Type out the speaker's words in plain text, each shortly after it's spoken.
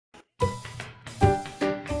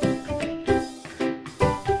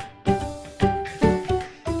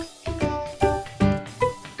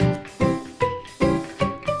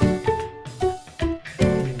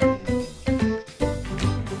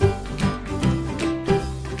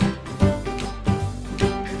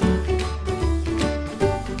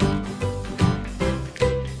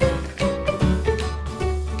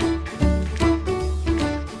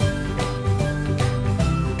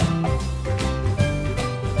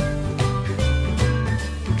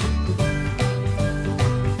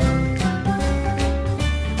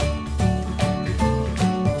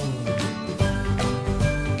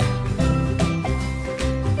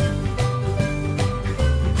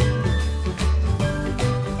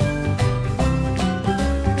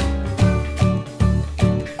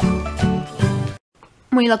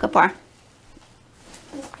What are you looking for?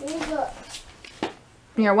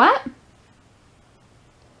 Your what?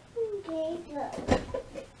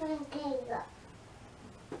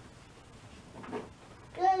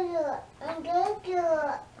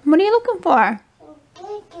 What are you looking for?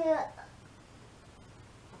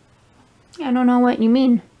 I don't know what you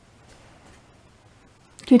mean.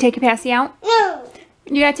 Can you take your passy out? No.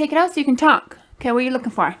 You gotta take it out so you can talk. Okay, what are you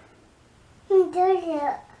looking for?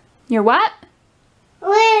 Your what?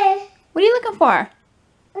 Where? What are you looking for?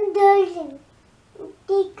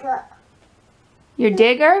 Digger. Your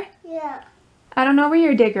digger? Yeah. I don't know where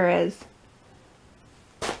your digger is.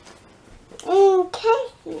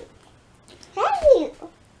 Casey. Hey.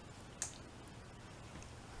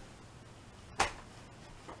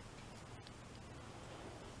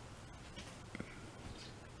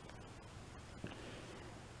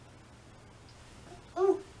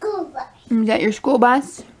 Is that your school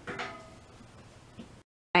bus?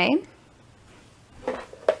 Okay.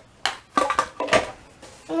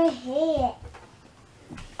 I hate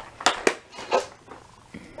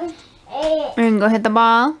it. And go hit the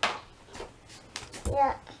ball.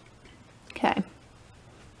 Yeah. Okay.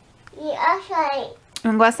 Yeah, outside.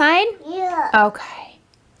 And go outside? Yeah. Okay.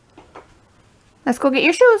 Let's go get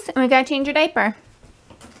your shoes and we gotta change your diaper.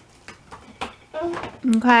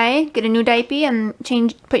 Okay, get a new diaper and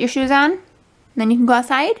put your shoes on. Then you can go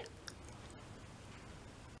outside.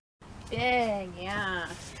 Big, yeah.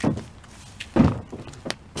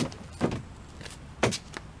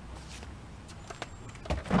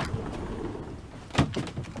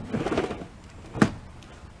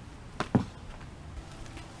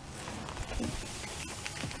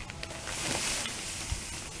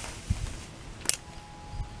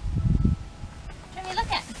 Jimmy,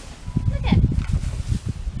 look at. Look at.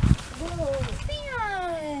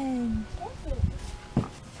 Leon.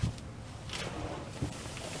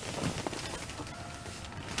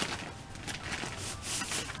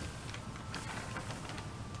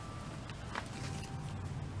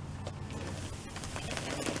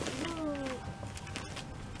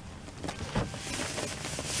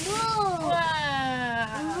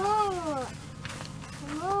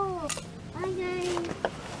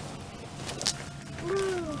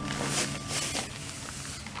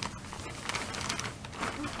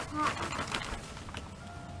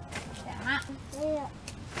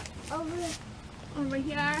 Over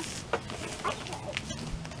here.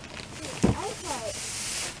 Okay.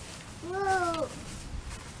 Whoa.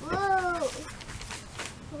 Whoa.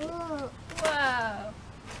 Whoa. Whoa.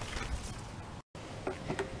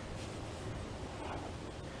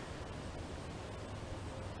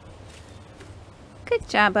 Good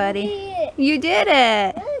job, buddy. You did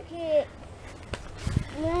it. Okay.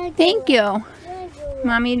 Thank you.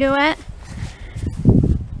 Mommy, do it.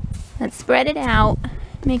 Let's spread it out.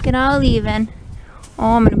 Make it all even.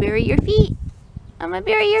 Oh, I'm going to bury your feet. I'm going to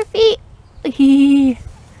bury your feet.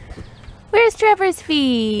 Where's Trevor's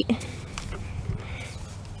feet?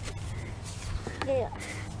 Yeah.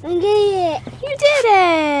 I did it. You did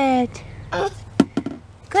it.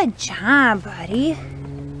 Good job, buddy.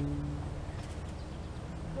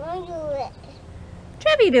 I do it.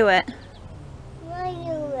 Trevi, do it. I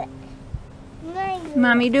do it. I do it.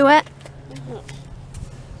 Mommy, do it.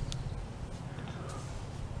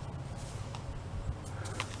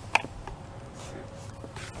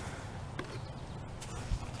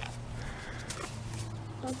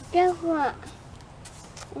 Different.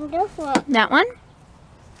 Different. That one.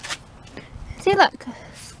 See, look.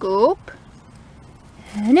 Scoop.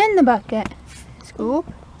 And in the bucket. Scoop.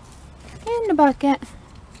 In the bucket.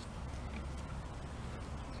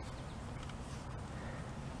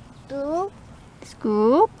 Two.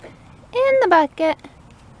 Scoop. In the bucket.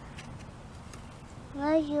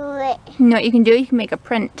 I do it. You know what you can do? You can make a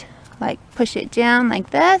print. Like push it down like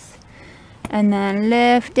this. And then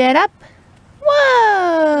lift it up.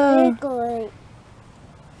 Whoa! Big one.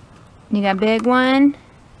 You got a big one.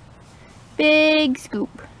 Big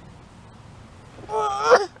scoop.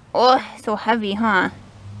 Oh, so heavy, huh?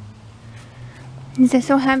 Is it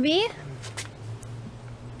so heavy?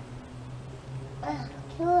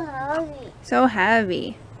 Too heavy. So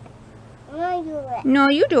heavy. I do it. No,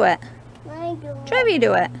 you do it. I do it. Trevi,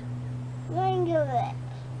 do it. I do it.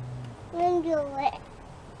 I do it.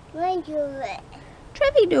 I do it.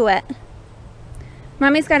 Trevi, do it.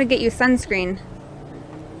 Mommy's got to get you sunscreen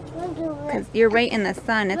I do it. because you're right in the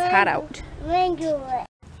sun. It's hot out. I do it.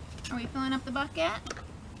 Are we filling up the bucket?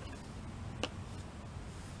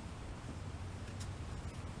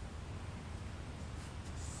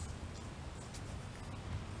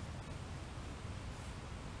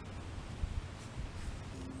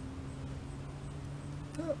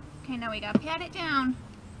 Okay, now we gotta pat it down.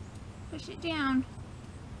 Push it down.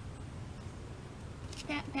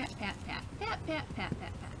 Pat, pat, pat, pat, pat, pat, pat, pat,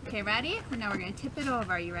 pat. Okay, ready? Now we're gonna tip it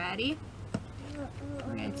over. Are you ready?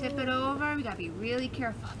 We're gonna tip it over. We gotta be really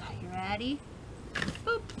careful of that. You ready?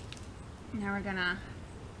 Boop. Now we're gonna...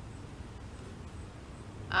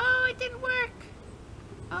 Oh, it didn't work.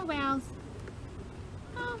 Oh, wells.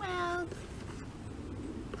 Oh, wells.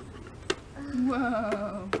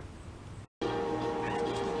 Whoa.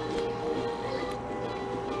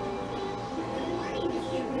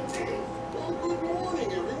 Good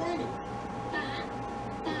morning, everyone.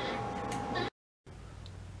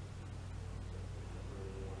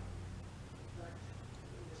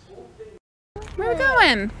 Where are we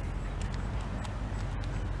going?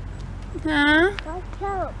 Huh? Watch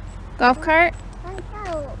out. Golf cart? Watch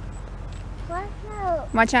out. Watch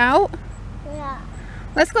out. Watch out. Yeah.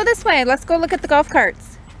 Let's go this way. Let's go look at the golf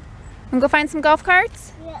carts. And go find some golf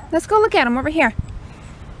carts? Yeah. Let's go look at them over here.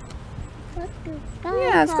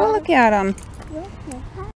 Yeah, let's go look at them.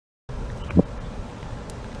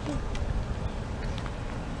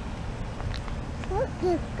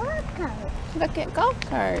 Look at golf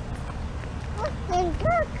carts.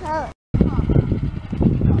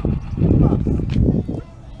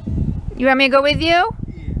 You want me to go with you?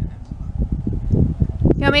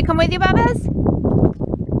 You want me to come with you, Bubba's?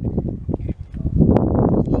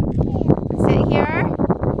 Sit here.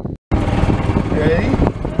 Ready?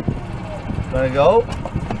 Wanna go?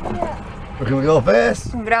 Yeah. Or can we go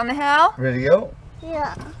fast? Can we go down the hill? Ready to go?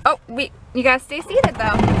 Yeah. Oh, you gotta stay seated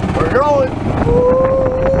though. We're going!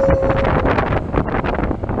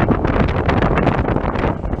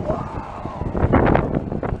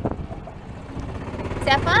 Is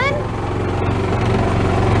that fun?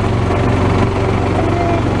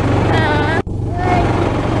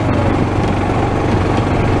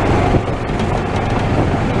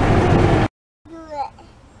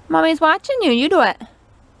 Mommy's watching you. You do it.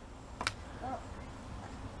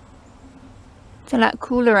 It's a lot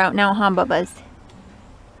cooler out now, huh, Bubba's?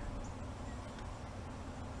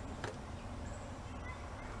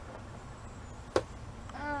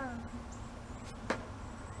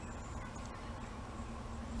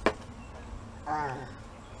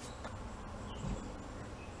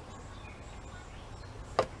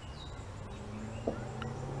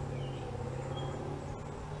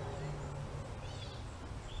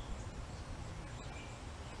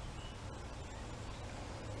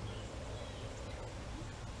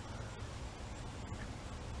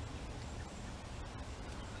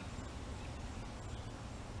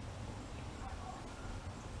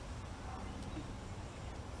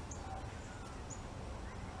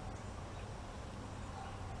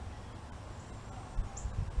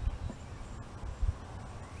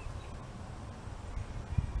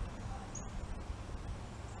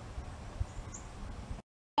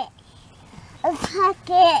 Tuck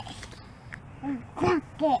it. Tuck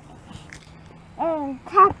it.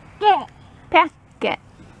 Tuck it. Pack it.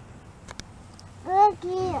 Look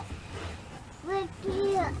here. Look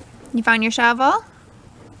here. You found your shovel?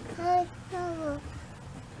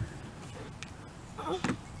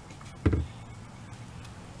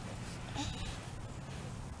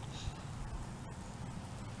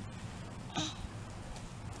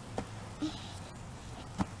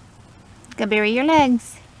 Go bury your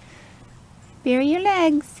legs. Bury your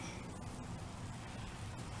legs.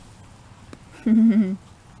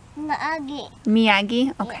 Miyagi.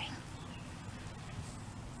 Miyagi? Okay.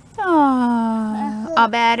 Oh, all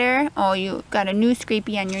better? Oh, you got a new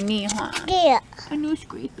scrapey on your knee, huh? Yeah. A new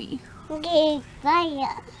scrapey. Okay,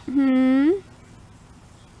 fire. Hmm?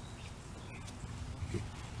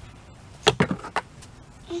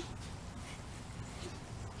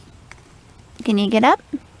 Can you get up?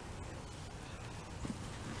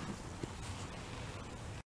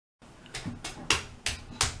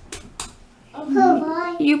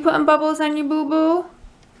 You putting bubbles on your boo-boo?